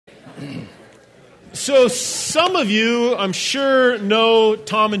So some of you, I'm sure, know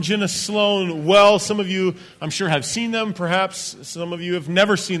Tom and Jenna Sloan well. Some of you, I'm sure, have seen them. Perhaps some of you have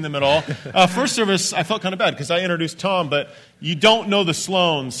never seen them at all. First service, I felt kind of bad because I introduced Tom, but you don't know the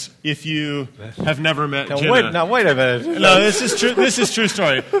Sloans if you have never met Jenna. Wait a minute. No, this is true. This is true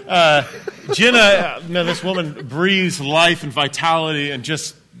story. Jenna, this woman breathes life and vitality, and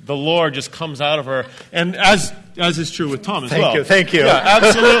just the Lord just comes out of her. And as is true with Tom as well. Thank you. Yeah,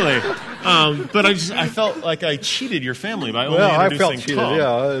 absolutely. But I felt like I cheated your family by only introducing Tom.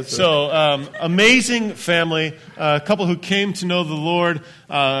 Yeah. So amazing family, a couple who came to know the Lord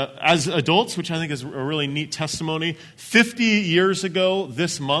as adults, which I think is a really neat testimony. 50 years ago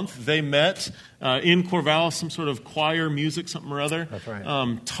this month, they met in Corvallis, some sort of choir, music, something or other. That's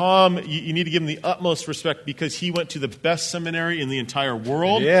right. Tom, you need to give him the utmost respect because he went to the best seminary in the entire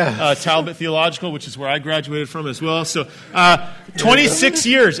world, Talbot Theological, which is where I graduated from as well. So 26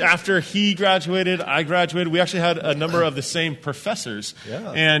 years after he graduated, I graduated. We actually had a number of the same professors.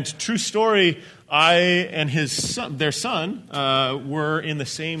 Yeah. And true story, I and their son, were in the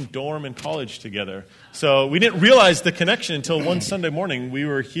same dorm in college together. So we didn't realize the connection until one Sunday morning. We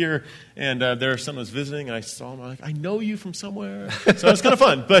were here, and their son was visiting, and I saw him. I'm like, I know you from somewhere. So it was kind of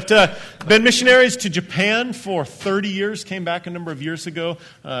fun. But been missionaries to Japan for 30 years, came back a number of years ago,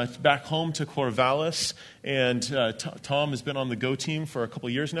 back home to Corvallis. And Tom has been on the Go team for a couple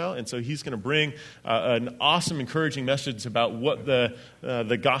of years now, and so he's going to bring an awesome, encouraging message about what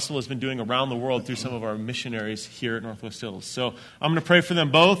the gospel has been doing around the world through some of our missionaries here at Northwest Hills. So I'm going to pray for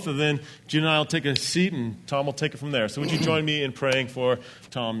them both, and then Jen and I will take a seat, and Tom will take it from there. So would you join me in praying for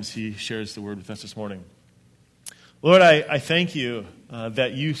Tom as he shares the word with us this morning? Lord, I thank you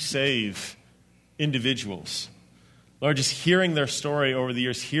that you save individuals. Lord, just hearing their story over the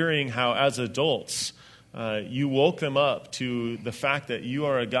years, hearing how as adults you woke them up to the fact that you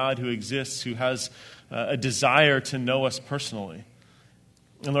are a God who exists, who has a desire to know us personally.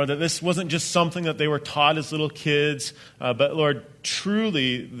 And Lord, that this wasn't just something that they were taught as little kids, but Lord,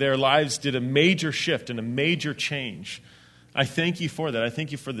 truly their lives did a major shift and a major change. I thank you for that. I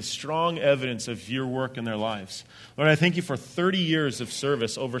thank you for the strong evidence of your work in their lives. Lord, I thank you for 30 years of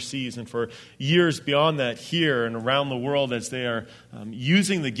service overseas and for years beyond that here and around the world as they are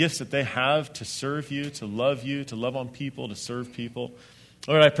using the gifts that they have to serve you, to love on people, to serve people.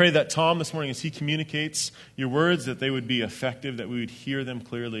 Lord, I pray that Tom this morning, as he communicates your words, that they would be effective, that we would hear them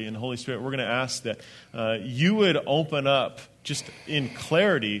clearly. And Holy Spirit, we're going to ask that you would open up just in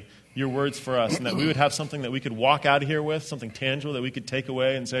clarity your words for us, and that we would have something that we could walk out of here with, something tangible that we could take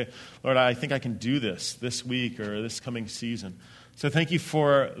away and say, Lord, I think I can do this week or this coming season. So thank you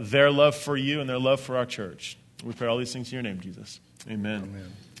for their love for you and their love for our church. We pray all these things in your name, Jesus. Amen.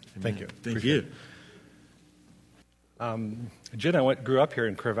 Amen. Thank you. Thank you. Jenna grew up here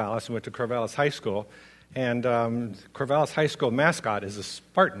in Corvallis and went to Corvallis High School. And Corvallis High School mascot is a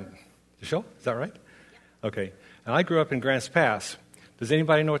Spartan. Is that right? Yeah. Okay. And I grew up in Grants Pass. Does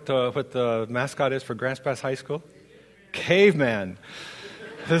anybody know what the mascot is for Grants Pass High School? Caveman.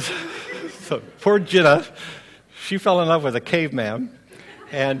 So poor Jenna, she fell in love with a caveman.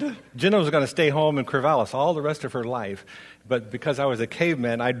 And Jenna was going to stay home in Corvallis all the rest of her life. But because I was a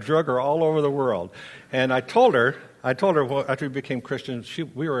caveman, I drug her all over the world. And I told her well, after we became Christians, she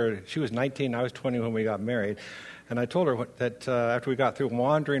was 19, I was 20 when we got married. And I told her that after we got through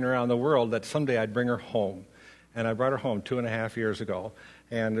wandering around the world, that someday I'd bring her home. And I brought her home 2.5 years ago.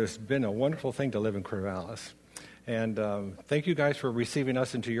 And it's been a wonderful thing to live in Corvallis. And thank you guys for receiving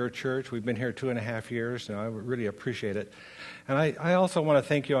us into your church. We've been here 2.5 years, and I really appreciate it. And I also want to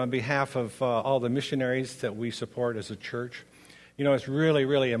thank you on behalf of all the missionaries that we support as a church. You know, it's really,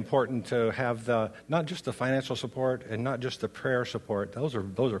 really important to have not just the financial support and not just the prayer support. Those are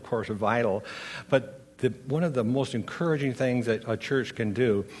of course vital. But one of the most encouraging things that a church can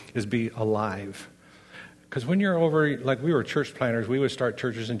do is be alive. Because when you're over, like we were church planners, we would start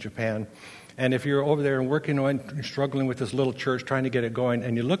churches in Japan. And if you're over there and working on and struggling with this little church, trying to get it going,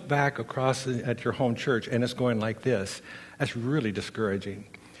 and you look back across at your home church and it's going like this, that's really discouraging.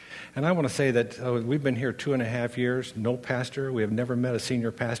 And I want to say that we've been here 2.5 years, no pastor. We have never met a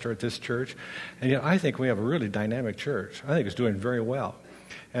senior pastor at this church. And yet I think we have a really dynamic church. I think it's doing very well.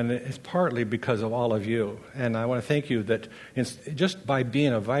 And it's partly because of all of you. And I want to thank you that just by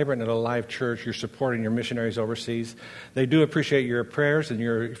being a vibrant and alive church, you're supporting your missionaries overseas. They do appreciate your prayers and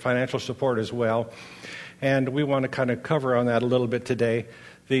your financial support as well. And we want to kind of cover on that a little bit today.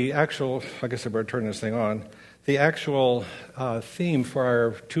 The actual, I guess I better turn this thing on. The actual theme for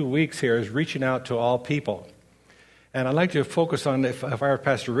our 2 weeks here is reaching out to all people. And I'd like to focus on, if I were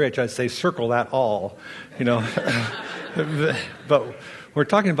Pastor Rich, I'd say circle that all, you know. But We're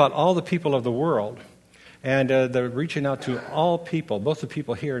talking about all the people of the world. And they're reaching out to all people, both the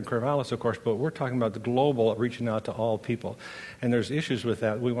people here in Corvallis, of course, but we're talking about the global reaching out to all people. And there's issues with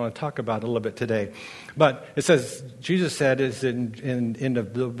that we want to talk about a little bit today. But it says, Jesus said, is in the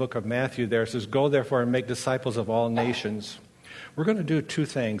book of Matthew there, it says, "Go therefore and make disciples of all nations." We're going to do two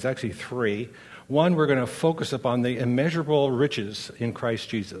things, actually three. One, we're going to focus upon the immeasurable riches in Christ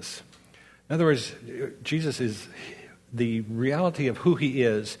Jesus. In other words, Jesus is, the reality of who he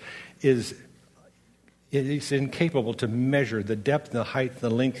is it's incapable to measure the depth, the height, the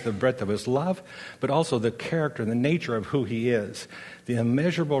length, the breadth of his love, but also the character and the nature of who he is. The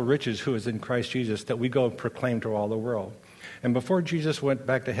immeasurable riches who is in Christ Jesus that we go and proclaim to all the world. And before Jesus went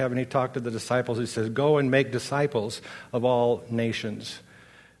back to heaven, he talked to the disciples. He says, "Go and make disciples of all nations."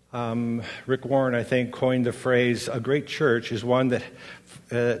 Rick Warren, I think, coined the phrase, "A great church is one that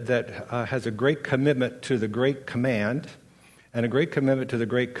has a great commitment to the great command and a great commitment to the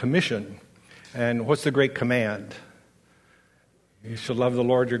great commission." And what's the great command? You shall love the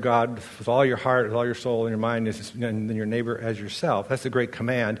Lord your God with all your heart, with all your soul, and your mind, and your neighbor as yourself. That's the great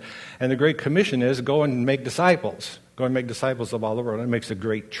command. And the great commission is go and make disciples. Go and make disciples of all the world. It makes a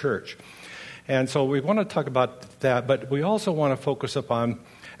great church. And so we want to talk about that, but we also want to focus upon,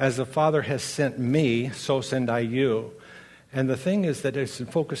 as the Father has sent me, so send I you. And the thing is that it's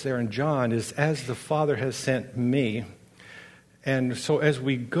focused there in John is, as the Father has sent me. And so as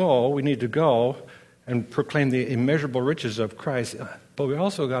we go, we need to go and proclaim the immeasurable riches of Christ, but we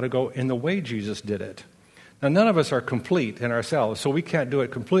also got to go in the way Jesus did it. Now, none of us are complete in ourselves, so we can't do it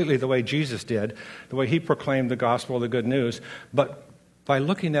completely the way Jesus did, the way he proclaimed the gospel, the good news, but by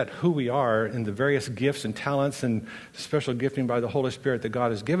looking at who we are in the various gifts and talents and special gifting by the Holy Spirit that God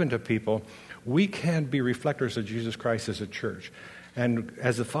has given to people, we can be reflectors of Jesus Christ as a church. And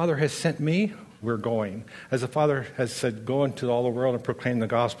as the Father has sent me, we're going. As the Father has said, go into all the world and proclaim the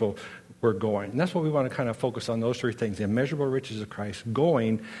gospel, we're going. And that's what we want to kind of focus on, those three things: the immeasurable riches of Christ,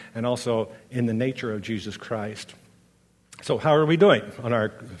 going, and also in the nature of Jesus Christ. So how are we doing on our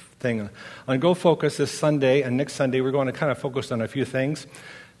thing? On Go Focus this Sunday and next Sunday, we're going to kind of focus on a few things.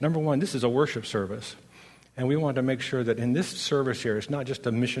 Number one, this is a worship service. And we want to make sure that in this service here, it's not just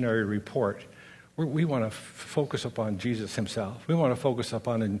a missionary report. We want to focus upon Jesus himself. We want to focus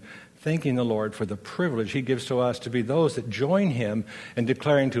upon thanking the Lord for the privilege he gives to us to be those that join him in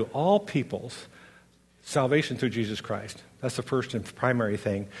declaring to all peoples salvation through Jesus Christ. That's the first and primary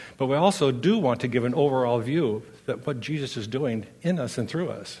thing. But we also do want to give an overall view that what Jesus is doing in us and through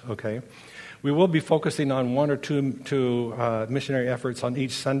us, okay? We will be focusing on one or two missionary efforts on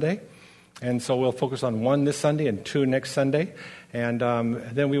each Sunday. And so we'll focus on one this Sunday and two next Sunday. And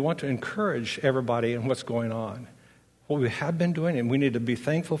then we want to encourage everybody in what's going on. What we have been doing, and we need to be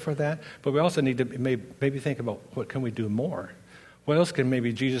thankful for that, but we also need to maybe think about what can we do more? What else can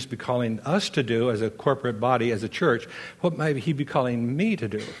maybe Jesus be calling us to do as a corporate body, as a church? What might he be calling me to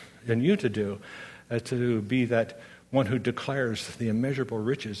do and you to do to be that one who declares the immeasurable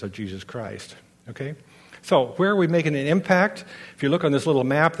riches of Jesus Christ? Okay? So where are we making an impact? If you look on this little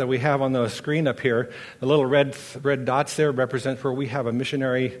map that we have on the screen up here, the little red dots there represent where we have a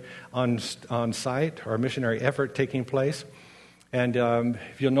missionary on site or a missionary effort taking place. And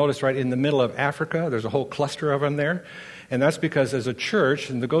if you'll notice right in the middle of Africa, there's a whole cluster of them there. And that's because as a church,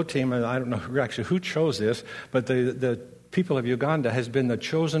 and the Go team, and I don't know who chose this, but the people of Uganda has been the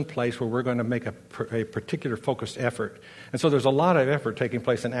chosen place where we're going to make a particular focused effort. And so there's a lot of effort taking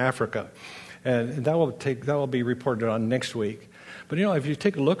place in Africa. And that will be reported on next week. But if you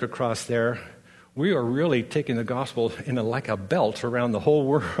take a look across there, we are really taking the gospel like a belt around the whole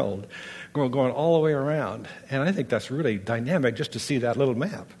world, going all the way around. And I think that's really dynamic just to see that little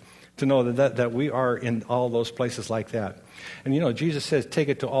map, to know that we are in all those places like that. And Jesus says, take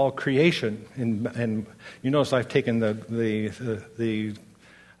it to all creation. And you notice I've taken the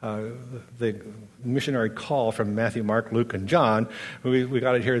missionary call from Matthew, Mark, Luke, and John. We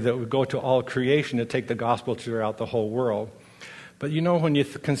got it here that we go to all creation to take the gospel throughout the whole world. But when you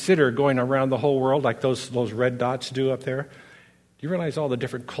consider going around the whole world like those red dots do up there, do you realize all the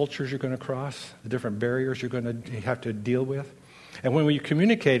different cultures you're going to cross, the different barriers you're going to have to deal with? And when we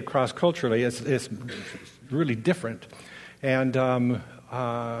communicate cross-culturally, it's really different. And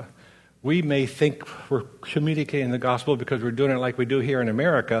we may think we're communicating the gospel because we're doing it like we do here in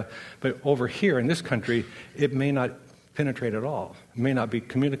America, but over here in this country, it may not penetrate at all. It may not be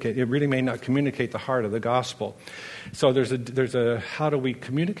communicated. It really may not communicate the heart of the gospel. So there's a how do we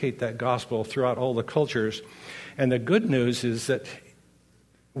communicate that gospel throughout all the cultures? And the good news is that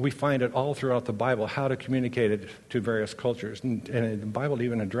we find it all throughout the Bible, how to communicate it to various cultures. And the Bible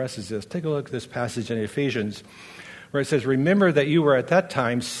even addresses this. Take a look at this passage in Ephesians, where it says, "Remember that you were at that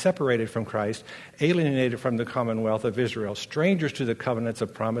time separated from Christ, alienated from the commonwealth of Israel, strangers to the covenants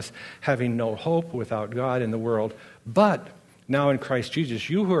of promise, having no hope, without God in the world. But now in Christ Jesus,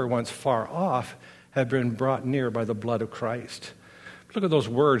 you who were once far off have been brought near by the blood of Christ." Look at those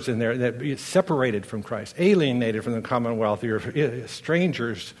words in there, that separated from Christ, alienated from the commonwealth, you're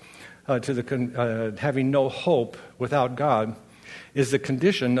strangers to the having no hope without God, is the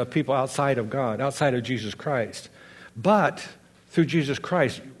condition of people outside of God, outside of Jesus Christ. But through Jesus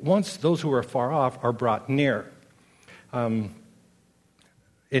Christ, once those who are far off are brought near. In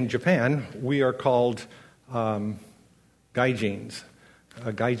Japan, we are called gaijins.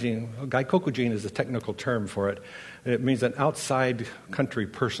 Gaikokujin is the technical term for it. It means an outside country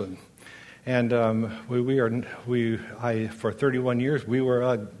person. And for 31 years, we were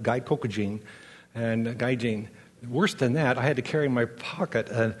a gaikokujin and a gaijin. Worse than that, I had to carry in my pocket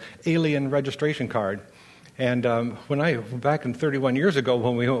an alien registration card. And back in 31 years ago,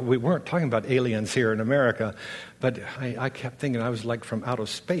 when we weren't talking about aliens here in America, but I kept thinking I was like from outer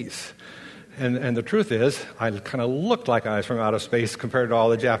space. And the truth is, I kind of looked like I was from outer space compared to all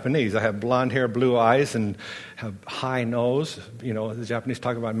the Japanese. I have blonde hair, blue eyes, and have high nose. You know, the Japanese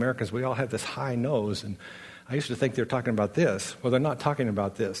talk about Americans, we all have this high nose. And I used to think they were talking about this. Well, they're not talking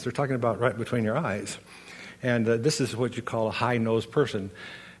about this. They're talking about right between your eyes. And this is what you call a high-nosed person.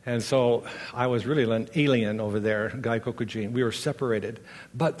 And so I was really an alien over there, Gaikokujin. We were separated.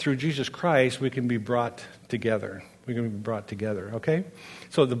 But through Jesus Christ, we can be brought together. We can be brought together, okay?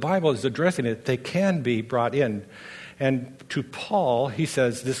 So the Bible is addressing it. They can be brought in. And to Paul, he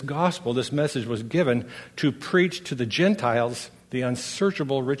says, this gospel, this message was given to preach to the Gentiles the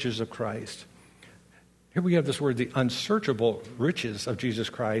unsearchable riches of Christ. Here we have this word, the unsearchable riches of Jesus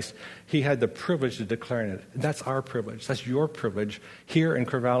Christ. He had the privilege of declaring it. That's our privilege. That's your privilege here in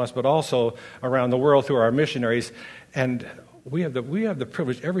Corvallis, but also around the world through our missionaries. And we have the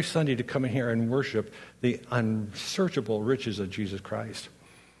privilege every Sunday to come in here and worship the unsearchable riches of Jesus Christ.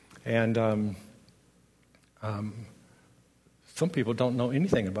 And some people don't know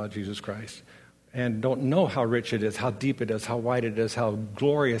anything about Jesus Christ and don't know how rich it is, how deep it is, how wide it is, how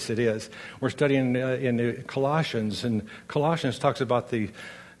glorious it is. We're studying in Colossians, and Colossians talks about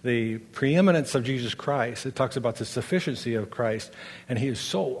the preeminence of Jesus Christ. It talks about the sufficiency of Christ, and he is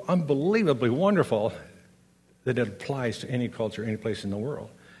so unbelievably wonderful that it applies to any culture, any place in the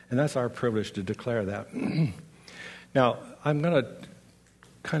world. And that's our privilege to declare that. Now, I'm going to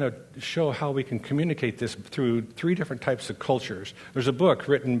kind of show how we can communicate this through three different types of cultures. There's a book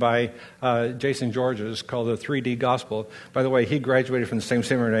written by Jason Georges called The 3D Gospel. By the way, he graduated from the same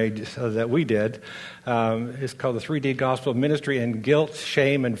seminary that we did. It's called The 3D Gospel, Ministry and Guilt,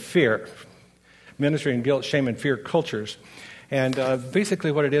 Shame, and Fear. Ministry and Guilt, Shame, and Fear Cultures. And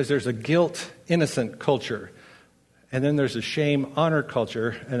basically what it is, there's a guilt-innocent culture. And then there's a shame-honor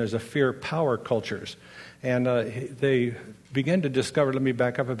culture, and there's a fear-power cultures. And they begin to discover, let me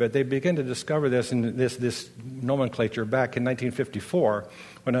back up a bit, they begin to discover this in this nomenclature back in 1954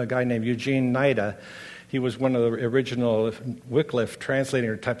 when a guy named Eugene Nida, he was one of the original Wycliffe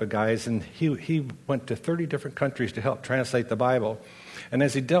translator type of guys, and he went to 30 different countries to help translate the Bible. And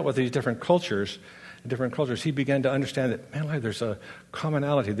as he dealt with these different cultures, he began to understand that, man, there's a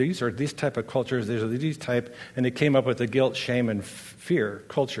commonality. These are these type of cultures, these are these type, and they came up with the guilt, shame, and fear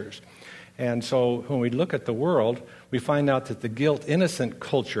cultures. And so when we look at the world, we find out that the guilt-innocent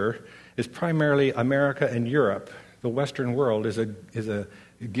culture is primarily America and Europe. The Western world is a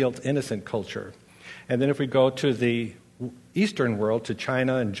guilt-innocent culture. And then if we go to the Eastern world, to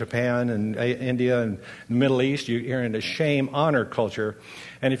China and Japan and India and the Middle East, you're in a shame-honor culture.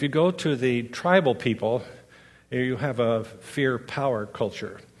 And if you go to the tribal people, you have a fear-power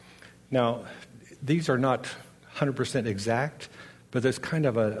culture. Now, these are not 100% exact, but there's kind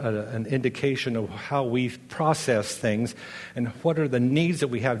of an indication of how we process things and what are the needs that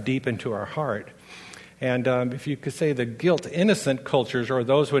we have deep into our heart. And if you could say the guilt-innocent cultures are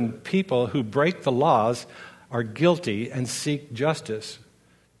those when people who break the laws are guilty and seek justice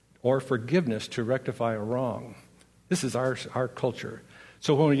or forgiveness to rectify a wrong. This is our culture.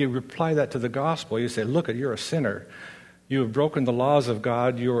 So when you apply that to the gospel, you say, look, you're a sinner. You have broken the laws of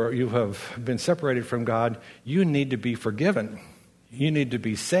God. You have been separated from God. You need to be forgiven. You need to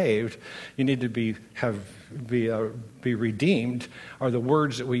be saved. You need to be redeemed, are the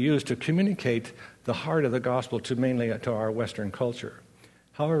words that we use to communicate the heart of the gospel mainly to our Western culture.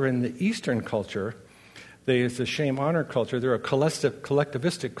 However, in the Eastern culture, it's a shame-honor culture. They're a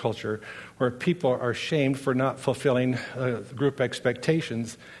collectivistic culture where people are shamed for not fulfilling group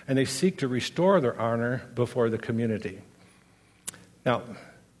expectations, and they seek to restore their honor before the community. Now,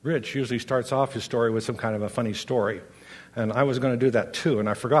 Rich usually starts off his story with some kind of a funny story. And I was going to do that too, and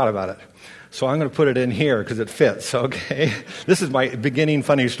I forgot about it. So I'm going to put it in here because it fits, okay? This is my beginning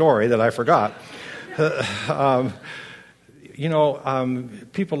funny story that I forgot.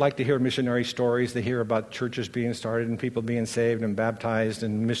 People like to hear missionary stories. They hear about churches being started and people being saved and baptized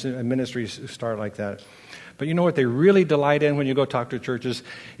and ministries start like that. But you know what they really delight in when you go talk to churches?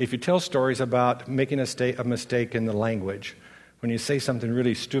 If you tell stories about making a mistake in the language. When you say something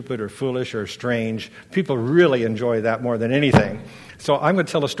really stupid or foolish or strange, people really enjoy that more than anything. So I'm going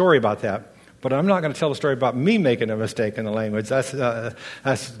to tell a story about that. But I'm not going to tell a story about me making a mistake in the language. That's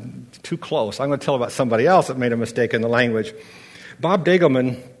too close. I'm going to tell about somebody else that made a mistake in the language. Bob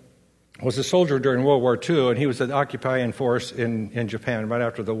Degelman was a soldier during World War II, and he was an occupying force in Japan right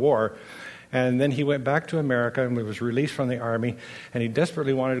after the war. And then he went back to America and was released from the Army, and he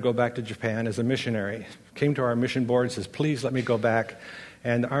desperately wanted to go back to Japan as a missionary. Came to our mission board and says, please let me go back.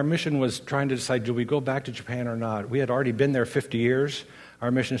 And our mission was trying to decide, do we go back to Japan or not? We had already been there 50 years. Our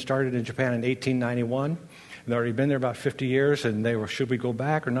mission started in Japan in 1891. They'd already been there about 50 years, and they were, should we go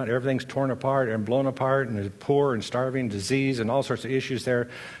back or not? Everything's torn apart and blown apart, and there's poor and starving, disease, and all sorts of issues there.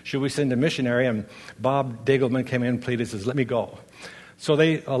 Should we send a missionary? And Bob Degelman came in and pleaded, says, let me go. So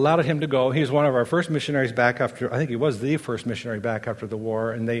they allowed him to go. He was one of our first missionaries back after, I think he was the first missionary back after the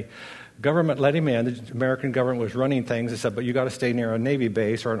war, and the government let him in. The American government was running things. They said, but you got to stay near a Navy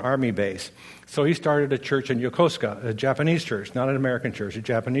base or an Army base. So he started a church in Yokosuka, a Japanese church, not an American church, a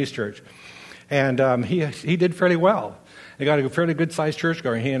Japanese church. And he did fairly well. He got a fairly good-sized church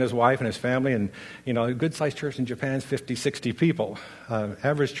going, he and his wife and his family. And, you know, a good-sized church in Japan is 50, 60 people.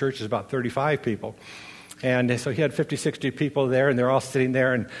 Average church is about 35 people. And so he had 50, 60 people there, and they're all sitting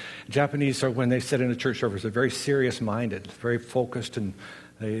there. And Japanese, when they sit in a church service, they're very serious-minded, very focused, and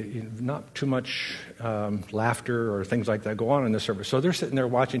not too much laughter or things like that go on in the service. So they're sitting there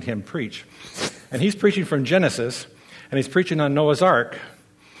watching him preach. And he's preaching from Genesis, and he's preaching on Noah's Ark.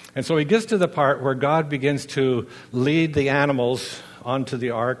 And so he gets to the part where God begins to lead the animals onto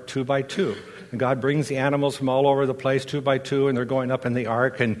the ark 2 by 2. And God brings the animals from all over the place 2 by 2, and they're going up in the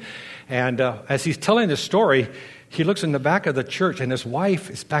ark. And as he's telling this story, he looks in the back of the church, and his wife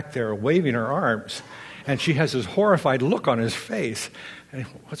is back there waving her arms. And she has this horrified look on his face. And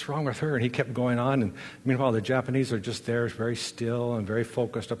what's wrong with her? And he kept going on. And meanwhile, the Japanese are just there, very still and very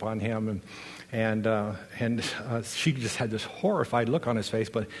focused upon him. And she just had this horrified look on his face.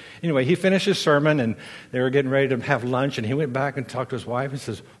 But anyway, he finished his sermon, and they were getting ready to have lunch. And he went back and talked to his wife and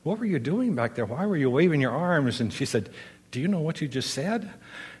says, what were you doing back there? Why were you waving your arms? And she said, do you know what you just said?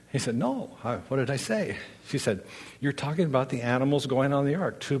 He said, no. What did I say? She said, you're talking about the animals going on the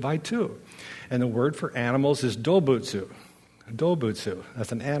ark 2 by 2. And the word for animals is dobutsu. Dobutsu,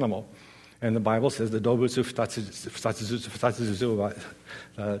 that's an animal. And the Bible says the dobutsu futatsuzu,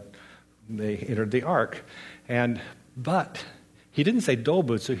 they entered the ark. But he didn't say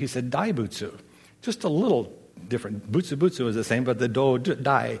dobutsu, he said daibutsu. Just a little different. Butsu is the same, but the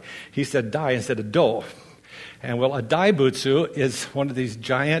dai. He said dai instead of do. And well, a daibutsu is one of these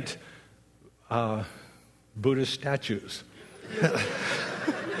giant Buddhist statues.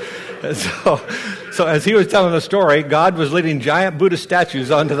 So as he was telling the story, God was leading giant Buddhist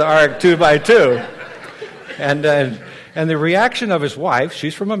statues onto the ark 2 by 2. And the reaction of his wife,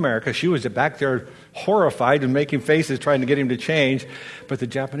 she's from America, she was back there horrified and making faces trying to get him to change. But the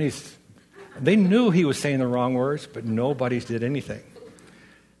Japanese, they knew he was saying the wrong words, but nobody did anything.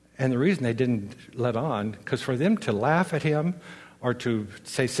 And the reason they didn't let on, because for them to laugh at him or to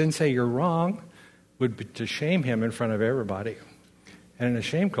say, Sensei, you're wrong, would be to shame him in front of everybody. And in a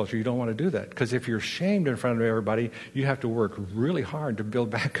shame culture, you don't want to do that. Because if you're shamed in front of everybody, you have to work really hard to build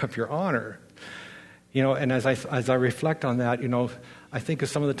back up your honor. You know, and as I reflect on that, you know, I think of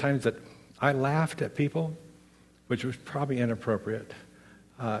some of the times that I laughed at people, which was probably inappropriate.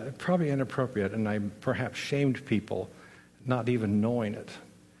 And I perhaps shamed people, not even knowing it.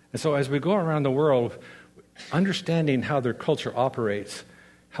 And so as we go around the world, understanding how their culture operates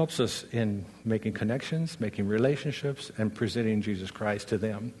helps us in making connections, making relationships, and presenting Jesus Christ to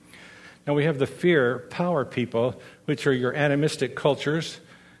them. Now we have the fear, power people, which are your animistic cultures,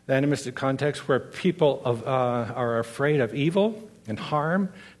 the animistic context where people are afraid of evil and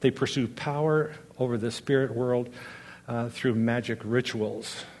harm. They pursue power over the spirit world through magic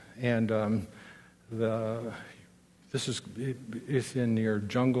rituals. And this is in your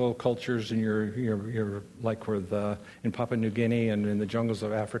jungle cultures, in your like in Papua New Guinea and in the jungles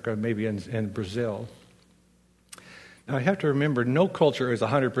of Africa, maybe in Brazil. Now, I have to remember, no culture is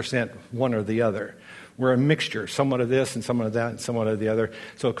 100% one or the other. We're a mixture, somewhat of this and somewhat of that and somewhat of the other.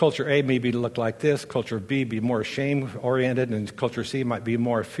 So culture A may look like this, culture B be more shame-oriented, and culture C might be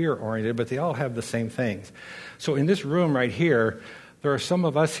more fear-oriented, but they all have the same things. So in this room right here, there are some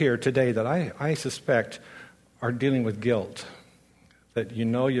of us here today that I suspect are dealing with guilt. That you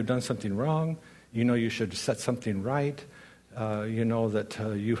know you've done something wrong, you know you should set something right, you know that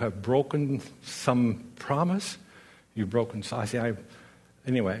you have broken some promise, you've broken...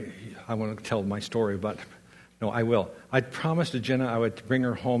 Anyway, I want to tell my story, but no, I will. I promised to Jenna I would bring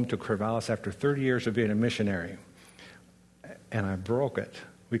her home to Corvallis after 30 years of being a missionary, and I broke it.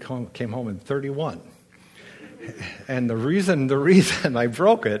 We came home in 31. And the reason I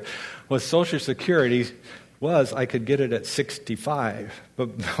broke it was Social Security was I could get it at 65. But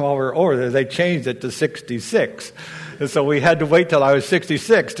while we were over there, they changed it to 66. And so we had to wait till I was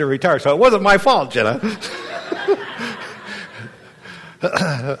 66 to retire. So it wasn't my fault, Jenna.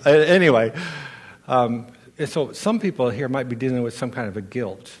 Anyway, so some people here might be dealing with some kind of a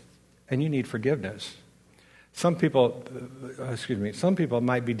guilt, and you need forgiveness. Some people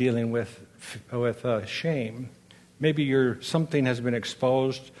might be dealing with shame. Maybe something has been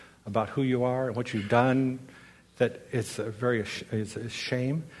exposed about who you are and what you've done, that it's a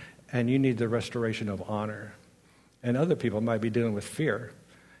shame, and you need the restoration of honor. And other people might be dealing with fear.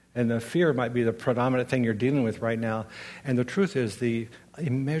 And the fear might be the predominant thing you're dealing with right now. And the truth is the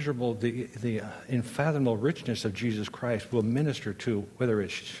immeasurable, the unfathomable richness of Jesus Christ will minister to, whether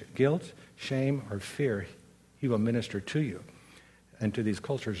it's guilt, shame, or fear, he will minister to you and to these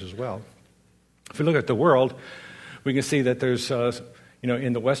cultures as well. If we look at the world, we can see that there's,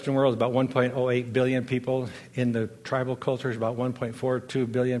 in the Western world, about 1.08 billion people. In the tribal cultures, about 1.42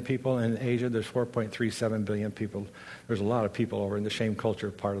 billion people. In Asia, there's 4.37 billion people. There's a lot of people over in the shame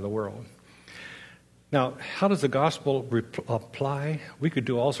culture part of the world. Now, how does the gospel apply? We could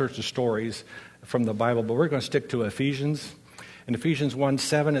do all sorts of stories from the Bible, but we're going to stick to Ephesians. In Ephesians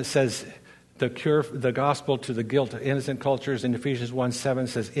 1:7, it says the gospel to the guilt of innocent cultures. In Ephesians 1:7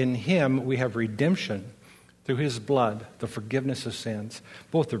 says, in him we have redemption through his blood, the forgiveness of sins.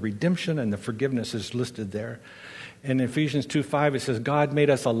 Both the redemption and the forgiveness is listed there. In Ephesians 2:5, it says, God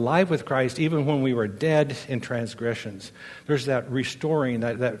made us alive with Christ even when we were dead in transgressions. There's that restoring,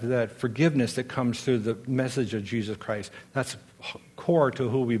 that forgiveness that comes through the message of Jesus Christ. That's core to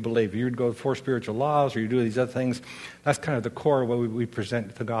who we believe. You go for spiritual laws or you do these other things. That's kind of the core of what we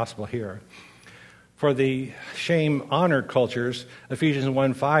present the gospel here. For the shame-honor cultures, Ephesians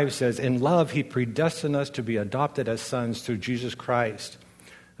 1:5 says, in love he predestined us to be adopted as sons through Jesus Christ.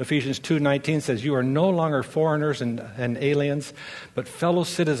 Ephesians 2:19 says, you are no longer foreigners and aliens, but fellow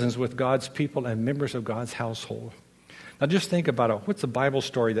citizens with God's people and members of God's household. Now just think about it. What's the Bible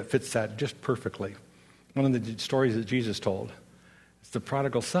story that fits that just perfectly? One of the stories that Jesus told. It's the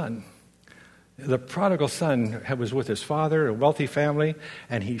prodigal son. The prodigal son was with his father, a wealthy family,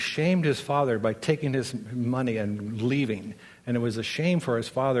 and he shamed his father by taking his money and leaving. And it was a shame for his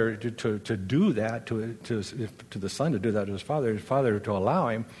father to do that, to the son to do that to his father to allow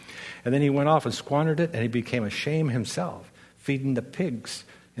him. And then he went off and squandered it, and he became a shame himself, feeding the pigs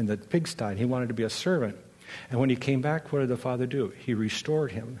in the pigsty. He wanted to be a servant. And when he came back, what did the father do? He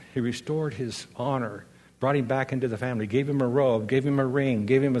restored him. He restored his honor, brought him back into the family, gave him a robe, gave him a ring,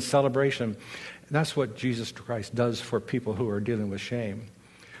 gave him a celebration. And that's what Jesus Christ does for people who are dealing with shame.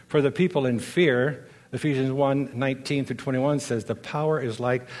 For the people in fear, Ephesians 1:19-21 says, the power is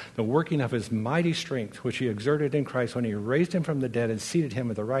like the working of his mighty strength, which he exerted in Christ when he raised him from the dead and seated him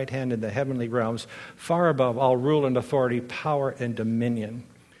at the right hand in the heavenly realms, far above all rule and authority, power and dominion.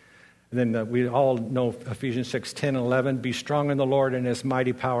 And then we all know Ephesians 6:10 and 11, be strong in the Lord and his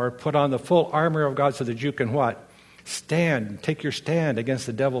mighty power. Put on the full armor of God so that you can what? Stand. Take your stand against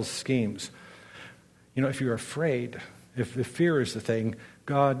the devil's schemes. If you're afraid, if fear is the thing,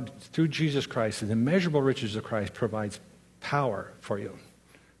 God, through Jesus Christ and the immeasurable riches of Christ, provides power for you.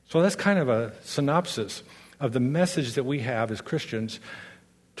 So that's kind of a synopsis of the message that we have as Christians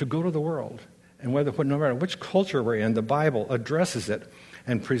to go to the world. And no matter which culture we're in, the Bible addresses it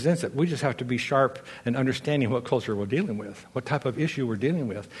and presents it. We just have to be sharp in understanding what culture we're dealing with, what type of issue we're dealing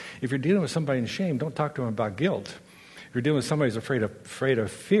with. If you're dealing with somebody in shame, don't talk to them about guilt. If you're dealing with somebody who's afraid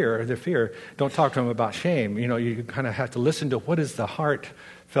of fear, don't talk to them about shame. You kind of have to listen to what is the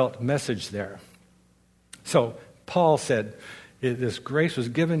heartfelt message there. So Paul said, this grace was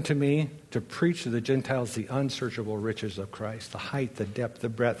given to me to preach to the Gentiles the unsearchable riches of Christ, the height, the depth, the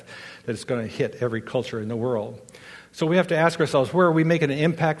breadth that is going to hit every culture in the world. So we have to ask ourselves, where are we making an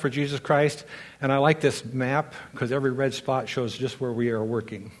impact for Jesus Christ? And I like this map because every red spot shows just where we are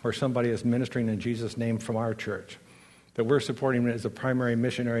working, where somebody is ministering in Jesus' name from our church. that we're supporting as a primary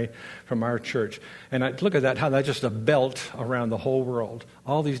missionary from our church. And I look at that, how that's just a belt around the whole world.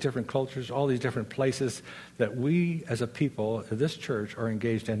 All these different cultures, all these different places that we as a people of this church are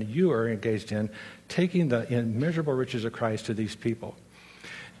engaged in, you are engaged in, taking the immeasurable riches of Christ to these people.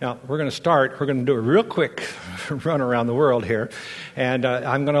 Now, we're going to do a real quick run around the world here. And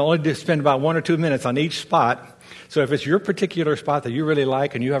I'm going to only spend about 1 or 2 minutes on each spot. So if it's your particular spot that you really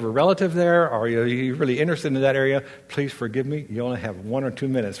like and you have a relative there or you're really interested in that area, please forgive me. You only have 1 or 2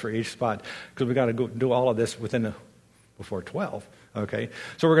 minutes for each spot because we've got to go do all of this before 12. Okay?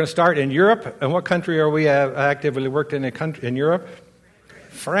 So we're going to start in Europe. And what country are we actively worked in Europe?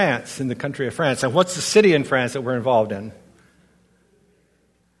 France, in the country of France. And what's the city in France that we're involved in?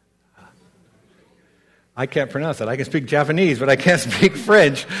 I can't pronounce it. I can speak Japanese, but I can't speak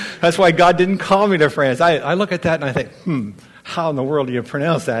French. That's why God didn't call me to France. I look at that and I think, how in the world do you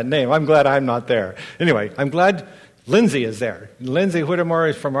pronounce that name? I'm glad I'm not there. Anyway, I'm glad Lindsay is there. Lindsay Whittemore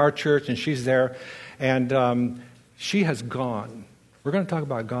is from our church, and she's there. And she has gone. We're going to talk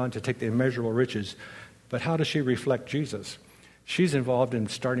about gone to take the immeasurable riches. But how does she reflect Jesus? She's involved in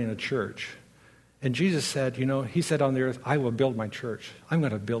starting a church. And Jesus said, he said on the earth, I will build my church. I'm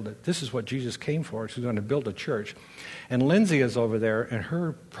going to build it. This is what Jesus came for. She's going to build a church. And Lindsay is over there, and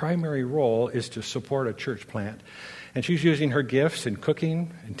her primary role is to support a church plant. And she's using her gifts in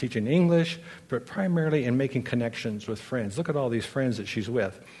cooking and teaching English, but primarily in making connections with friends. Look at all these friends that she's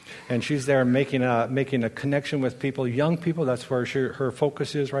with. And she's there making a connection with people, young people. That's where her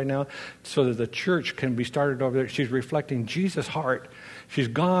focus is right now, so that the church can be started over there. She's reflecting Jesus' heart. She's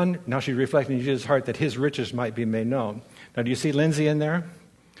gone. Now she's reflecting Jesus' heart that his riches might be made known. Now, do you see Lindsay in there?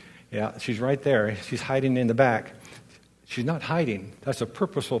 Yeah, she's right there. She's hiding in the back. She's not hiding. That's a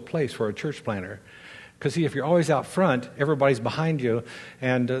purposeful place for a church planter. Because, see, if you're always out front, everybody's behind you,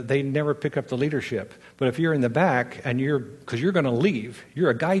 and they never pick up the leadership. But if you're in the back, and because you're going to leave,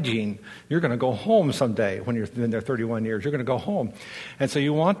 you're a gaijin, you're going to go home someday when you've been there 31 years. You're going to go home. And so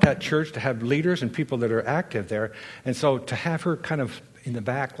you want that church to have leaders and people that are active there. And so to have her kind of in the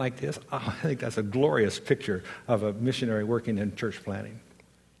back like this, I think that's a glorious picture of a missionary working in church planting.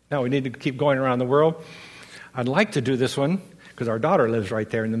 Now, we need to keep going around the world. I'd like to do this one, because our daughter lives right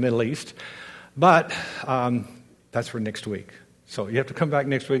there in the Middle East. But that's for next week. So you have to come back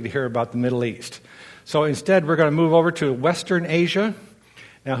next week to hear about the Middle East. So instead, we're going to move over to Western Asia.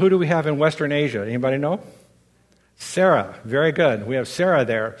 Now, who do we have in Western Asia? Anybody know? Sarah. Very good. We have Sarah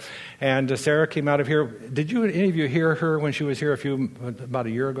there. And Sarah came out of here. Did any of you hear her when she was here about a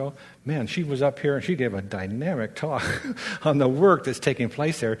year ago? Man, she was up here and she gave a dynamic talk on the work that's taking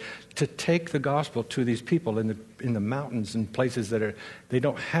place there to take the gospel to these people in the mountains and places that they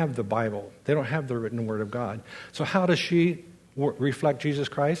don't have the Bible. They don't have the written word of God. So how does she reflect Jesus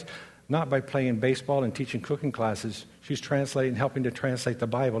Christ? Not by playing baseball and teaching cooking classes. She's helping to translate the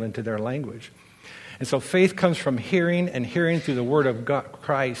Bible into their language. And so faith comes from hearing, and hearing through the word of God,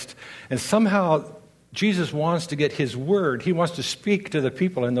 Christ. And somehow Jesus wants to get his word. He wants to speak to the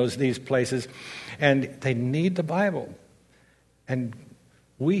people in these places, and they need the Bible. And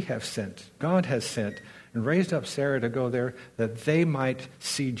we have sent, God has sent, and raised up Sarah to go there that they might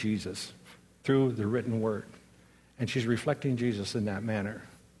see Jesus through the written word. And she's reflecting Jesus in that manner.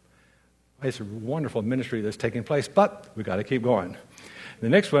 It's a wonderful ministry that's taking place, but we've got to keep going. The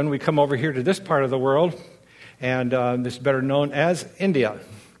next one, we come over here to this part of the world, and this is better known as India.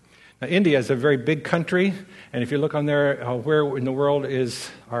 Now, India is a very big country, and if you look on there, where in the world is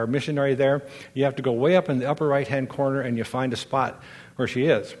our missionary there, you have to go way up in the upper right-hand corner, and you find a spot where she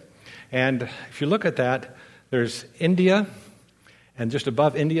is. And if you look at that, there's India, and just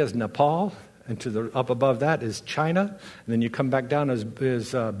above India is Nepal, and up above that is China, and then you come back down is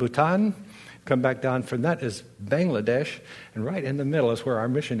Bhutan. Come back down from that is Bangladesh, and right in the middle is where our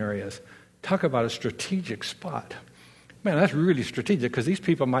missionary is. Talk about a strategic spot. Man, that's really strategic, because these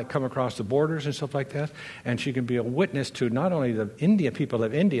people might come across the borders and stuff like that, and she can be a witness to not only the people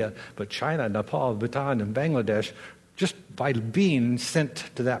of India, but China, Nepal, Bhutan, and Bangladesh, just by being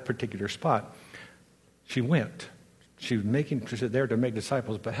sent to that particular spot. She went. She's there to make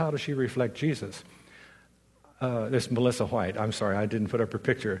disciples, but how does she reflect Jesus? This is Melissa White. I'm sorry, I didn't put up her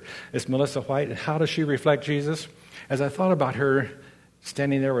picture. It's Melissa White. And how does she reflect Jesus? As I thought about her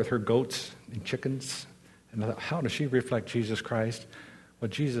standing there with her goats and chickens, and I thought, how does she reflect Jesus Christ? Well,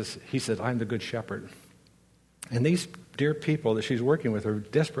 Jesus, he said, I'm the good shepherd. And these dear people that she's working with are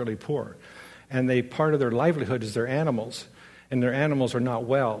desperately poor. And part of their livelihood is their animals. And their animals are not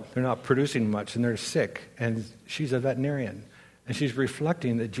well. They're not producing much, and they're sick. And she's a veterinarian. And she's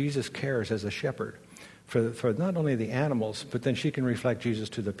reflecting that Jesus cares as a shepherd for not only the animals, but then she can reflect Jesus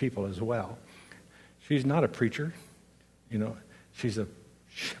to the people as well. She's not a preacher. She's a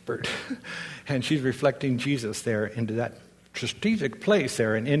shepherd. And she's reflecting Jesus there into that strategic place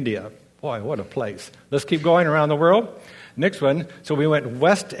there in India. Boy, what a place. Let's keep going around the world. Next one. So we went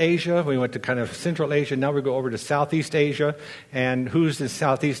West Asia. We went to kind of Central Asia. Now we go over to Southeast Asia. And who's in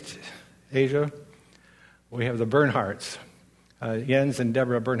Southeast Asia? We have the Bernhardts. Jens and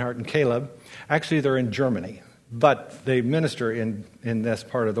Deborah Bernhardt and Caleb. Actually, they're in Germany. But they minister in this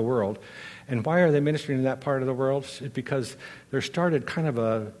part of the world. And why are they ministering in that part of the world? It's because there started kind of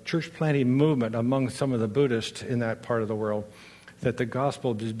a church planting movement among some of the Buddhists in that part of the world, that the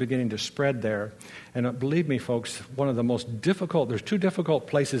gospel is beginning to spread there. And believe me, folks, one of the most difficult, there's two difficult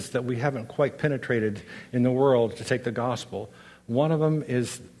places that we haven't quite penetrated in the world to take the gospel. One of them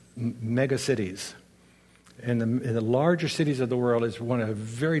is mega cities. In the larger cities of the world is one of the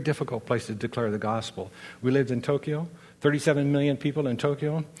very difficult places to declare the gospel. We lived in Tokyo, 37 million people in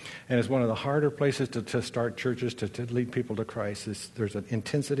Tokyo, and it's one of the harder places to start churches, to lead people to Christ. There's an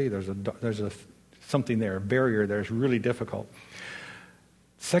intensity, there's a something there, a barrier there. It's really difficult.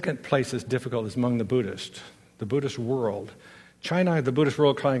 Second place is difficult is among the Buddhists, the Buddhist world. China, the Buddhist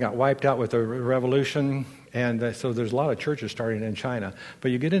world kind of got wiped out with the revolution, and so there's a lot of churches starting in China.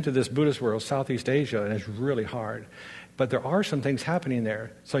 But you get into this Buddhist world, Southeast Asia, and it's really hard. But there are some things happening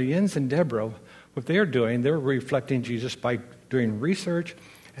there. So Jens and Deborah, what they're doing, they're reflecting Jesus by doing research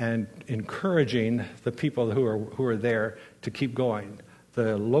and encouraging the people who are there to keep going.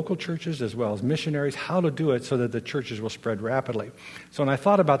 The local churches as well as missionaries, how to do it so that the churches will spread rapidly. So when I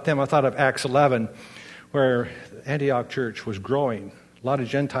thought about them, I thought of Acts 11, where Antioch church was growing. A lot of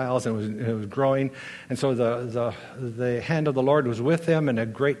Gentiles, and it was growing. And so the hand of the Lord was with them, and a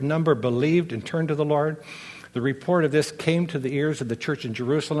great number believed and turned to the Lord. The report of this came to the ears of the church in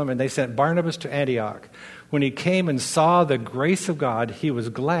Jerusalem, and they sent Barnabas to Antioch. When he came and saw the grace of God, he was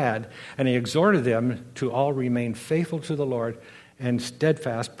glad, and he exhorted them to all remain faithful to the Lord and with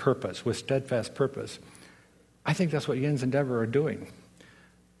steadfast purpose. I think that's what Jens and Deborah are doing.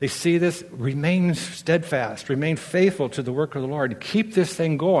 They see this, remain steadfast, remain faithful to the work of the Lord, keep this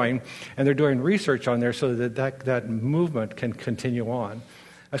thing going, and they're doing research on there so that movement can continue on.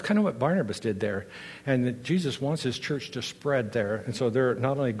 That's kind of what Barnabas did there. And Jesus wants his church to spread there. And so they're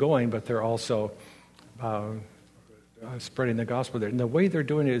not only going, but they're also spreading the gospel there. And the way they're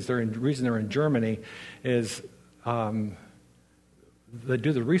doing it is, the reason they're in Germany is they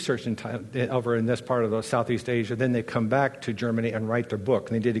do the research over in this part of Southeast Asia. Then they come back to Germany and write their book.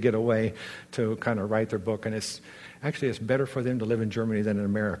 And they did to get away to kind of write their book. And it's better for them to live in Germany than in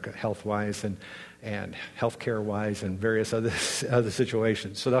America, health-wise and healthcare-wise and various other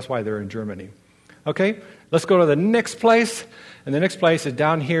situations. So that's why they're in Germany. Okay, let's go to the next place. And the next place is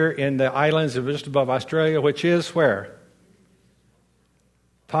down here in the islands of just above Australia, which is where?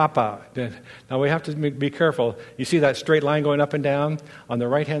 Papua. Now we have to be careful. You see that straight line going up and down? On the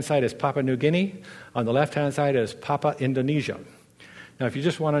right-hand side is Papua New Guinea. On the left-hand side is Papua Indonesia. Now if you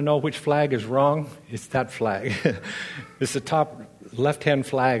just want to know which flag is wrong, it's that flag. It's the top left-hand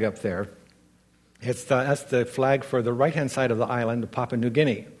flag up there. That's the flag for the right-hand side of the island of Papua New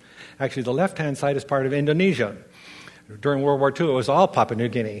Guinea. Actually, the left-hand side is part of Indonesia. During World War II, it was all Papua New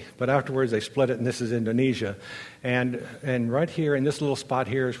Guinea, but afterwards they split it, and this is Indonesia. And right here in this little spot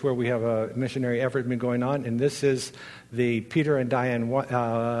here is where we have a missionary effort been going on, and this is the Peter and Diane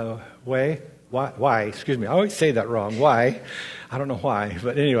way. Why? Excuse me. I always say that wrong. Why? I don't know why,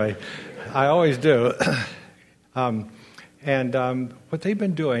 but anyway, I always do. What they've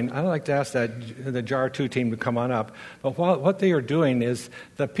been doing, I'd like to ask the JAR 2 team to come on up, but what they are doing is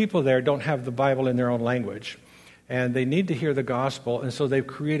the people there don't have the Bible in their own language. And they need to hear the gospel, and so they've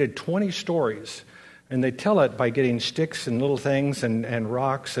created 20 stories. And they tell it by getting sticks and little things and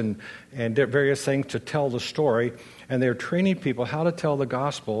rocks and various things to tell the story. And they're training people how to tell the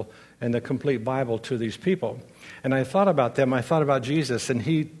gospel and the complete Bible to these people. And I thought about them. I thought about Jesus, and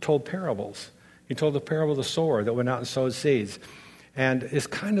he told parables. He told the parable of the sower that went out and sowed seeds. And it's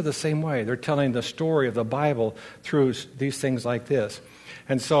kind of the same way. They're telling the story of the Bible through these things like this.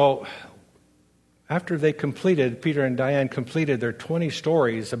 And so after Peter and Diane completed their 20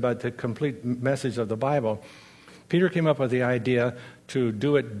 stories about the complete message of the Bible, Peter came up with the idea to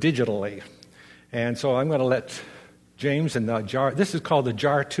do it digitally. And so I'm going to let James and the JAR, this is called the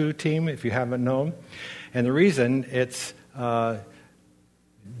JAR 2 team, if you haven't known. And the reason it's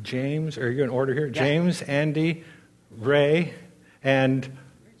James, are you in order here? Yeah. James, Andy, Ray, and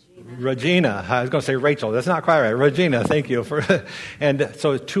Regina. I was going to say Rachel. That's not quite right. Regina, thank you. And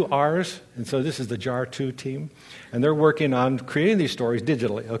so it's 2 R's. And so this is the JAR 2 team. And they're working on creating these stories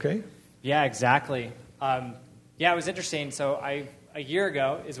digitally, okay? Yeah, exactly. It was interesting. So a year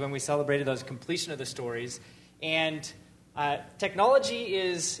ago is when we celebrated those completion of the stories. And Technology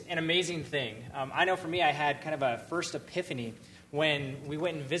is an amazing thing. I know for me, I had kind of a first epiphany when we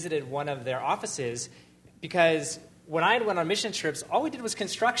went and visited one of their offices, because when I went on mission trips, all we did was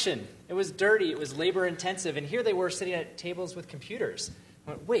construction. It was dirty, it was labor intensive, and here they were sitting at tables with computers.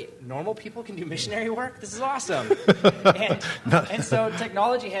 I went, wait, normal people can do missionary work? This is awesome. and so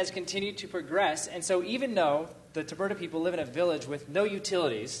technology has continued to progress, and so even though the Taberta people live in a village with no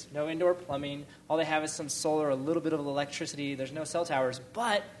utilities, no indoor plumbing, all they have is some solar, a little bit of electricity, there's no cell towers,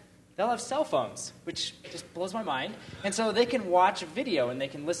 but they'll have cell phones, which just blows my mind. And so they can watch video and they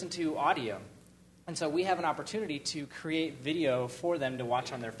can listen to audio. And so we have an opportunity to create video for them to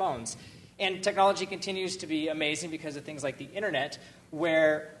watch on their phones. And technology continues to be amazing because of things like the internet,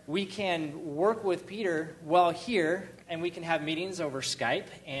 where we can work with Peter while here, and we can have meetings over Skype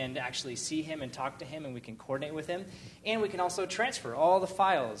and actually see him and talk to him, and we can coordinate with him. And we can also transfer all the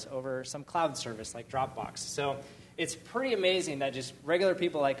files over some cloud service like Dropbox. So it's pretty amazing that just regular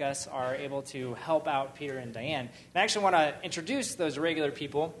people like us are able to help out Peter and Diane. And I actually want to introduce those regular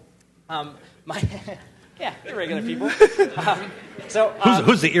people. Yeah, irregular people.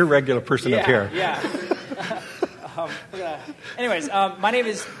 Who's the irregular person up here? Yeah. Anyways, my name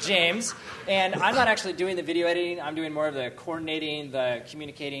is James, and I'm not actually doing the video editing. I'm doing more of the coordinating, the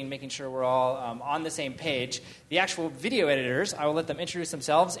communicating, making sure we're all on the same page. The actual video editors, I will let them introduce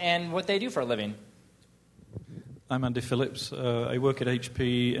themselves and what they do for a living. I'm Andy Phillips. I work at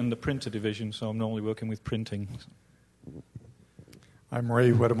HP in the printer division, so I'm normally working with printing. I'm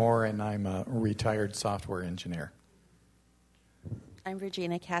Ray Whittemore, and I'm a retired software engineer. I'm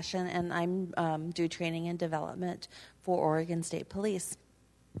Regina Cashin, and I'm do training and development for Oregon State Police.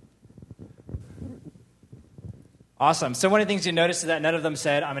 Awesome. So one of the things you notice is that none of them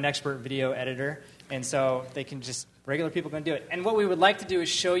said, I'm an expert video editor, and so they can just, regular people can do it. And what we would like to do is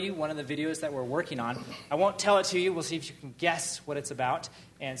show you one of the videos that we're working on. I won't tell it to you. We'll see if you can guess what it's about.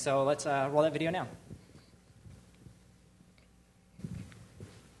 And so let's roll that video now.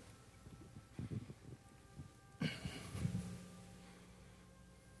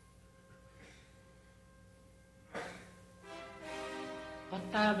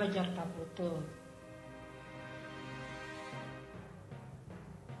 Kota Bajarta Putu.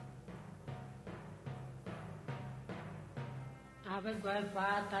 Abe goi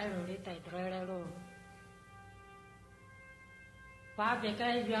pa tai rodi tai trelero. Pa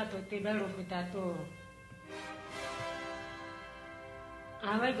bekai bia to tibelo kutato.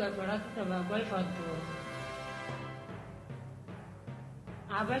 Abe goi pora to ba goi foto.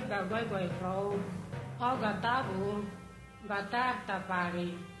 Abe ba goi frau. O gatabu. Gata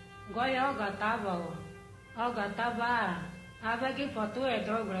tapari, goyo gatabo, o gataba, abagi foto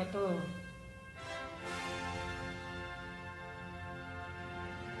edro greto.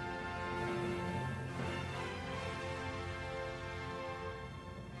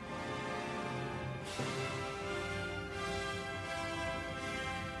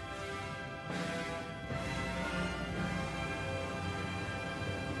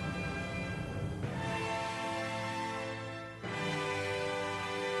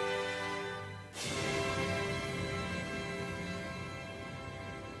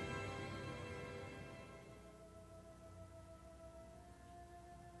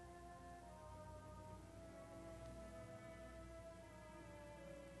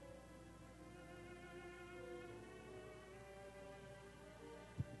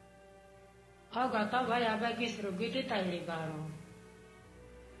 O gata vai abagi srugiti tailibaro.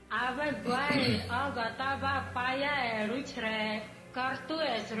 Abag vai o gata va paya eruchre kartu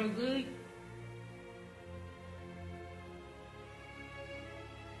esrugi.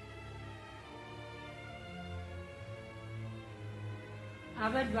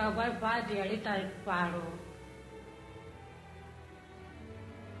 Abag vai pa diali tailibaro.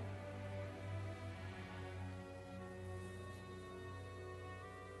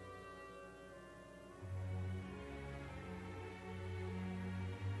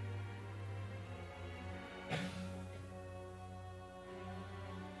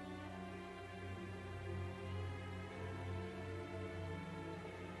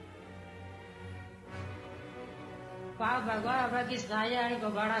 Pa bagwa bagi saya ini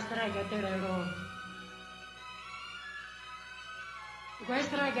gobara serai getirero. Gue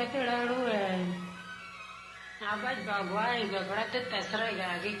serai getirero Abad bagwa ini gobara tu serai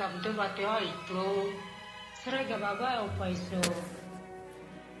gagi kabdu batio itu. Serai bagwa opaiso.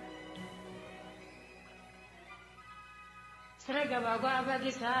 Serai bagwa bagi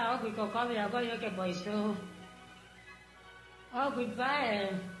saya aku kokawi aku yo ke paiso. Oh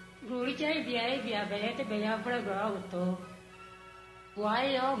goodbye. Guri cai biaya bayar bayar pada gau tu.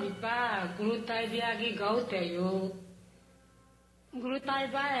 Why yo bipa guru tai biaya ki gau te yo. guru tai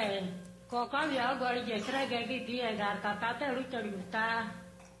bai ko ka ya go ri jesra ga gi ti dar ta ta te ru chari ta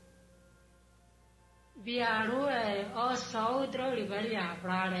biaru o saudro ri bari a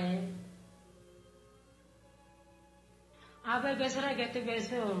prare abe besra ga te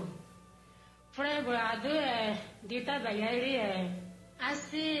beso fre bradu dita bayari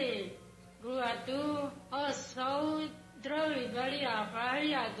asi ruatu o saudro ri bari a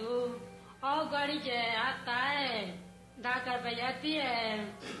prare adu o gari je ata Dakar bayati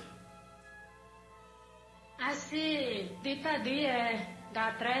asi dita die da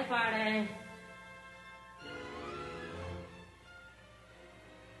tre pare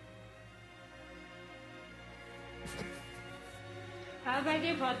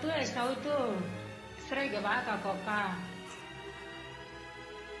abagi foto estautu srege baka koka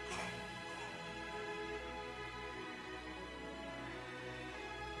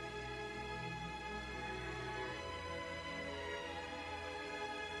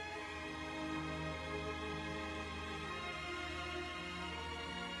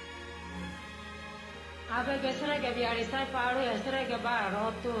Abe besra ke biari sai paru esra ke ba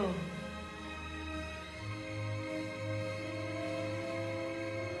rotu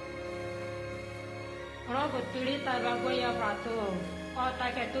Rogo tiri ta ba goya patu o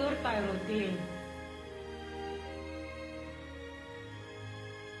ta ke tur ta roti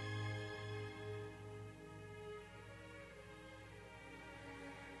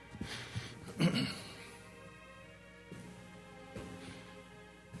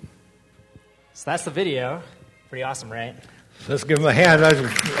So that's the video. Pretty awesome, right? Let's give him a hand.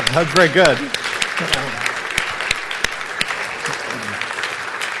 That's very good.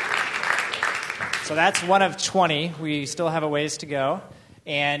 So that's one of 20. We still have a ways to go.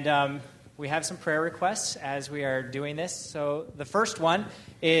 And we have some prayer requests as we are doing this. So the first one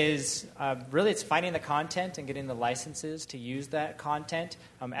is really it's finding the content and getting the licenses to use that content.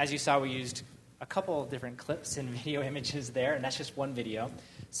 As you saw, we used a couple of different clips and video images there, and that's just one video.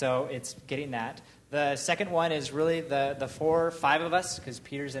 So it's getting that. The second one is really the 4 or 5 of us, because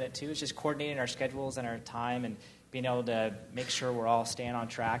Peter's in it too. It's just coordinating our schedules and our time and being able to make sure we're all staying on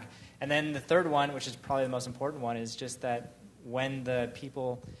track. And then the third one, which is probably the most important one, is just that when the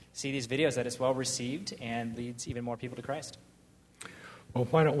people see these videos, that it's well received and leads even more people to Christ. Well,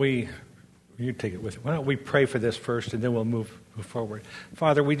 why don't you take it with you. Why don't we pray for this first, and then we'll move forward.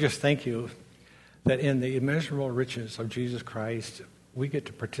 Father, we just thank you that in the immeasurable riches of Jesus Christ, we get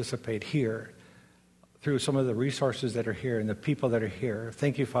to participate here through some of the resources that are here and the people that are here.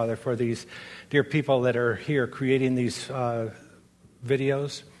 Thank you, Father, for these dear people that are here creating these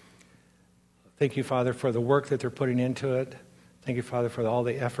videos. Thank you, Father, for the work that they're putting into it. Thank you, Father, for all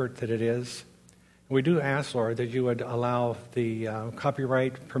the effort that it is. We do ask, Lord, that you would allow the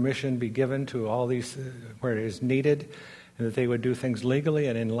copyright permission be given to all these where it is needed, and that they would do things legally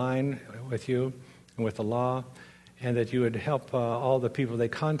and in line with you and with the law, and that you would help all the people they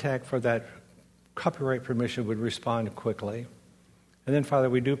contact for that copyright permission would respond quickly. And then, Father,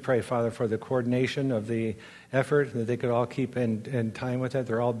 we do pray, Father, for the coordination of the effort, that they could all keep in time with it.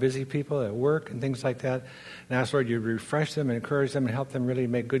 They're all busy people at work and things like that. And ask, Lord, you refresh them and encourage them and help them really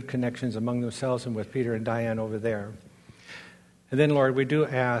make good connections among themselves and with Peter and Diane over there. And then, Lord, we do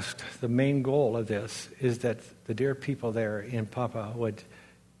ask, the main goal of this is that the dear people there in Papa would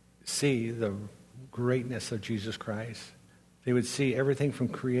see the greatness of Jesus Christ. They would see everything from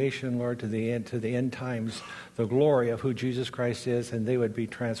creation, Lord, to the end times, the glory of who Jesus Christ is, and they would be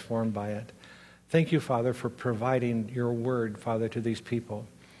transformed by it. Thank you, Father, for providing your word, Father, to these people.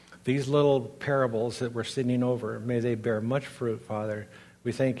 These little parables that we're sending over, may they bear much fruit, Father.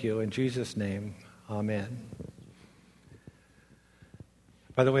 We thank you. In Jesus' name, amen.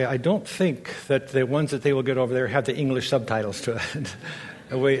 By the way, I don't think that the ones that they will get over there have the English subtitles to it.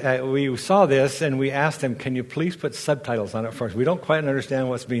 We saw this and we asked them, can you please put subtitles on it for us? We don't quite understand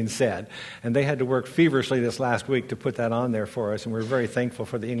what's being said. And they had to work feverishly this last week to put that on there for us, and we're very thankful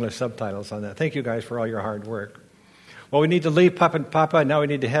for the English subtitles on that. Thank you guys for all your hard work. Well, we need to leave Papa, and now we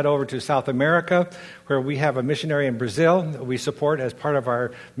need to head over to South America, where we have a missionary in Brazil that we support as part of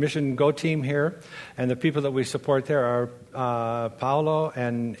our Mission Go team here. And the people that we support there are Paulo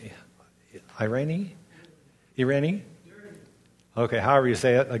and Irene? Okay, however you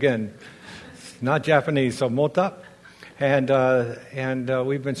say it. Again, not Japanese, so Mota. And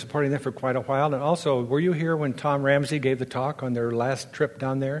we've been supporting them for quite a while. And also, were you here when Tom Ramsey gave the talk on their last trip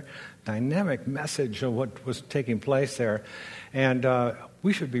down there? Dynamic message of what was taking place there. And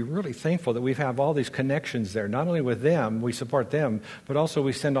we should be really thankful that we have all these connections there. Not only with them, we support them, but also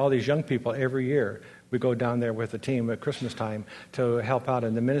we send all these young people every year. we go down there with the team at Christmas time to help out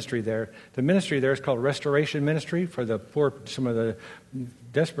in the ministry there. The ministry there is called Restoration Ministry for the poor, some of the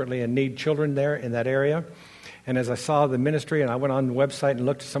desperately in need children there in that area. And as I saw the ministry, and I went on the website and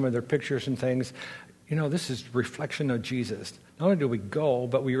looked at some of their pictures and things, this is reflection of Jesus. Not only do we go,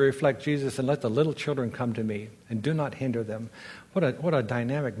 but we reflect Jesus and let the little children come to me and do not hinder them. What a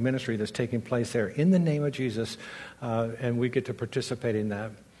dynamic ministry that's taking place there in the name of Jesus, and we get to participate in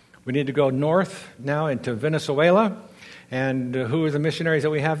that. We need to go north now into Venezuela. And who are the missionaries that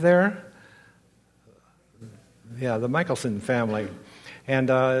we have there? Yeah, the Michelson family. And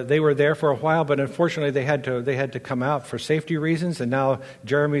they were there for a while, but unfortunately they had to come out for safety reasons. And now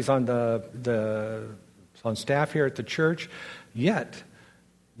Jeremy's on on staff here at the church. Yet,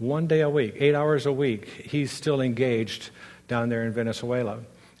 1 day a week, 8 hours a week, he's still engaged down there in Venezuela.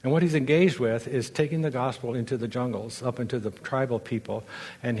 And what he's engaged with is taking the gospel into the jungles, up into the tribal people.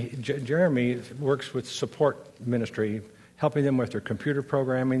 And Jeremy works with support ministry, helping them with their computer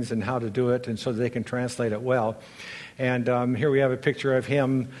programmings and how to do it, and so they can translate it well. And here we have a picture of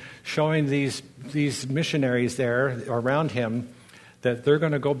him showing these missionaries there around him that they're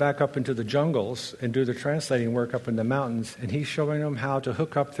going to go back up into the jungles and do the translating work up in the mountains. And he's showing them how to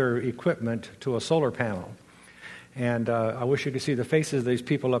hook up their equipment to a solar panel. And I wish you could see the faces of these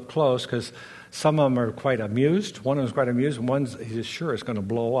people up close, because some of them are quite amused. One of them is quite amused, and one's he's sure it's going to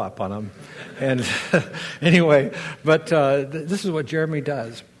blow up on them. And anyway, but this is what Jeremy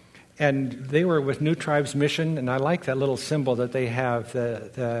does. And they were with New Tribes Mission, and I like that little symbol that they have.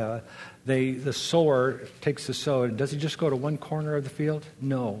 The sower takes the sow. Does he just go to one corner of the field?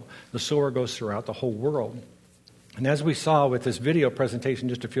 No. The sower goes throughout the whole world. And as we saw with this video presentation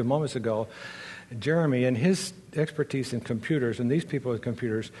just a few moments ago, Jeremy and his expertise in computers, and these people with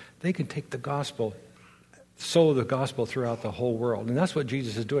computers, they can take the gospel, sow the gospel throughout the whole world. And that's what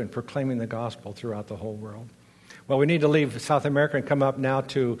Jesus is doing, proclaiming the gospel throughout the whole world. Well, we need to leave South America and come up now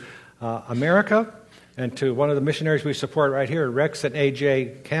to America, and to one of the missionaries we support right here, Rex and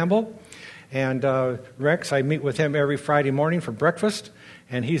A.J. Campbell. And Rex, I meet with him every Friday morning for breakfast,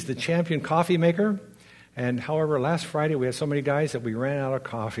 and he's the champion coffee maker. And however, last Friday we had so many guys that we ran out of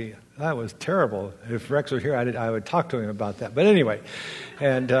coffee. That was terrible. If Rex was here, I would talk to him about that. But anyway,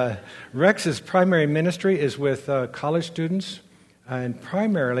 and Rex's primary ministry is with college students, and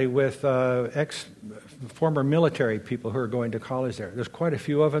primarily with former military people who are going to college there. There's quite a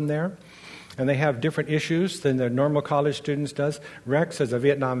few of them there, and they have different issues than the normal college students does. Rex, as a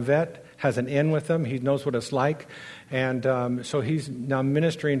Vietnam vet, has an in with them. He knows what it's like, and so he's now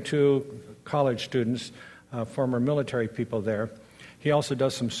ministering to college students, former military people there. He also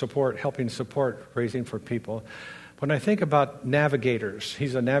does some support, helping support raising for people. When I think about navigators,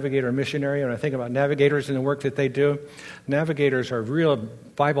 he's a navigator missionary, and I think about navigators and the work that they do. Navigators are real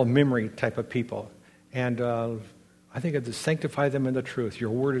Bible memory type of people. And I think of to sanctify them in the truth.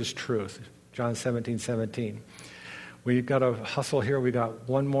 Your word is truth, John 17:17. We've got a hustle here. We got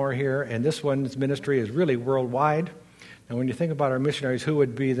one more here. And this one's ministry is really worldwide. And when you think about our missionaries, who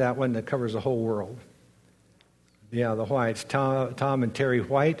would be that one that covers the whole world? Yeah, the Whites, Tom and Terry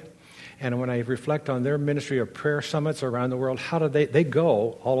White. And when I reflect on their ministry of prayer summits around the world, how do they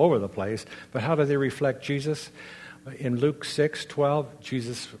go all over the place, but how do they reflect Jesus? In Luke 6:12,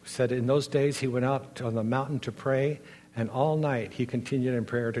 Jesus said in those days he went out on the mountain to pray, and all night he continued in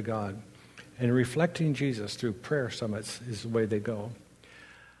prayer to God. And reflecting Jesus through prayer summits is the way they go.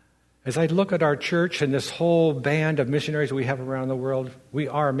 As I look at our church and this whole band of missionaries we have around the world, we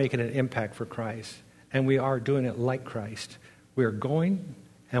are making an impact for Christ. And we are doing it like Christ. We are going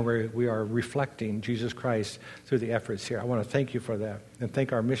and we are reflecting Jesus Christ through the efforts here. I want to thank you for that and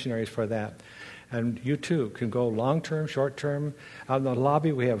thank our missionaries for that. And you too can go long-term, short-term. Out in the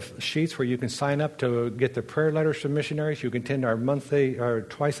lobby we have sheets where you can sign up to get the prayer letters from missionaries. You can attend our monthly or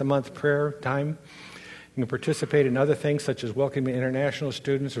twice-a-month prayer time. You can participate in other things such as welcoming international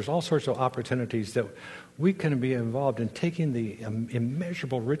students. There's all sorts of opportunities that we can be involved in taking the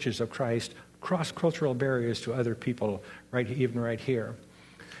immeasurable riches of Christ across cultural barriers to other people, even right here.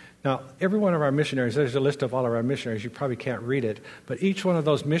 Now, every one of our missionaries, there's a list of all of our missionaries. You probably can't read it, but each one of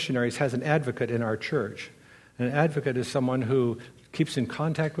those missionaries has an advocate in our church. An advocate is someone who keeps in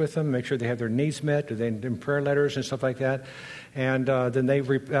contact with them, make sure they have their needs met, do they in prayer letters and stuff like that. And then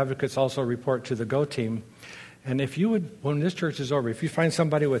advocates also report to the Go team. And if you would, when this church is over, if you find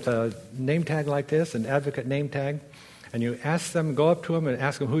somebody with a name tag like this, an advocate name tag, and you ask them, go up to them and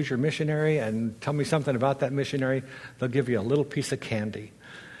ask them, who's your missionary, and tell me something about that missionary, they'll give you a little piece of candy.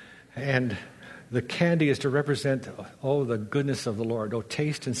 And the candy is to represent, the goodness of the Lord. Oh,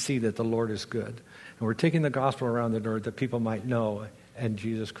 taste and see that the Lord is good. And we're taking the gospel around the world that people might know and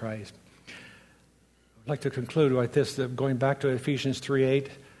Jesus Christ. I'd like to conclude with this, that going back to Ephesians 3:8,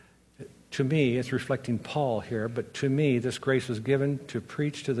 to me, it's reflecting Paul here, but to me, this grace was given to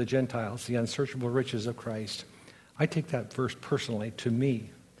preach to the Gentiles the unsearchable riches of Christ. I take that verse personally. To me,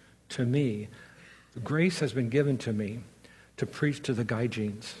 the grace has been given to me to preach to the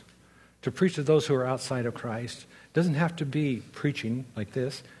Gaijins, to preach to those who are outside of Christ. It doesn't have to be preaching like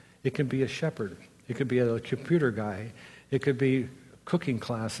this. It can be a shepherd. It could be a computer guy. It could be cooking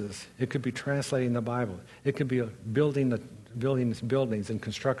classes. It could be translating the Bible. It could be buildings and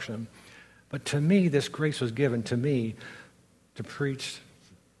construction. But to me, this grace was given to me to preach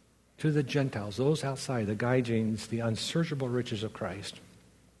to the Gentiles, those outside, the Gaijins, the unsearchable riches of Christ.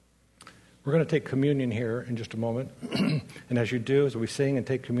 We're going to take communion here in just a moment. And as you do, as we sing and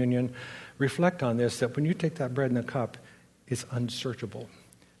take communion, reflect on this, that when you take that bread and the cup, it's unsearchable.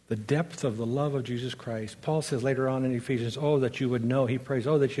 The depth of the love of Jesus Christ. Paul says later on in Ephesians, oh, that you would know, he prays,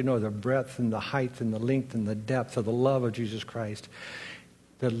 oh, that you know the breadth and the height and the length and the depth of the love of Jesus Christ.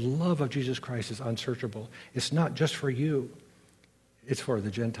 The love of Jesus Christ is unsearchable. It's not just for you. It's for the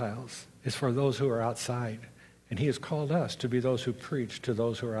Gentiles. It's for those who are outside. And he has called us to be those who preach to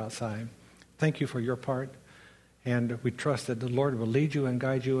those who are outside. Thank you for your part. And we trust that the Lord will lead you and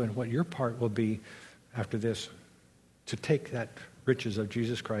guide you in what your part will be after this, to take that riches of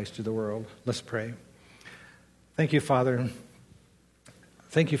Jesus Christ to the world. Let's pray. Thank you, Father.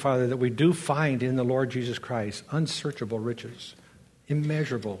 Thank you, Father, that we do find in the Lord Jesus Christ unsearchable riches,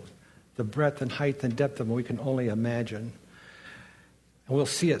 immeasurable, the breadth and height and depth of them we can only imagine. And we'll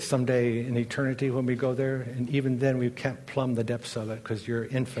see it someday in eternity when we go there, and even then we can't plumb the depths of it because you're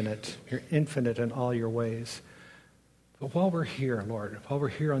infinite. You're infinite in all your ways. But while we're here, Lord, while we're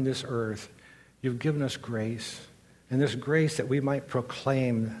here on this earth, you've given us grace, and this grace that we might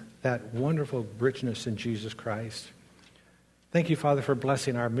proclaim that wonderful richness in Jesus Christ. Thank you, Father, for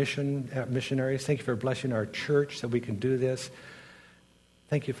blessing our missionaries. Thank you for blessing our church that we can do this.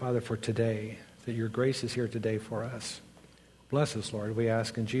 Thank you, Father, for today, that your grace is here today for us. Bless us, Lord, we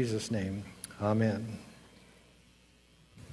ask in Jesus' name. Amen.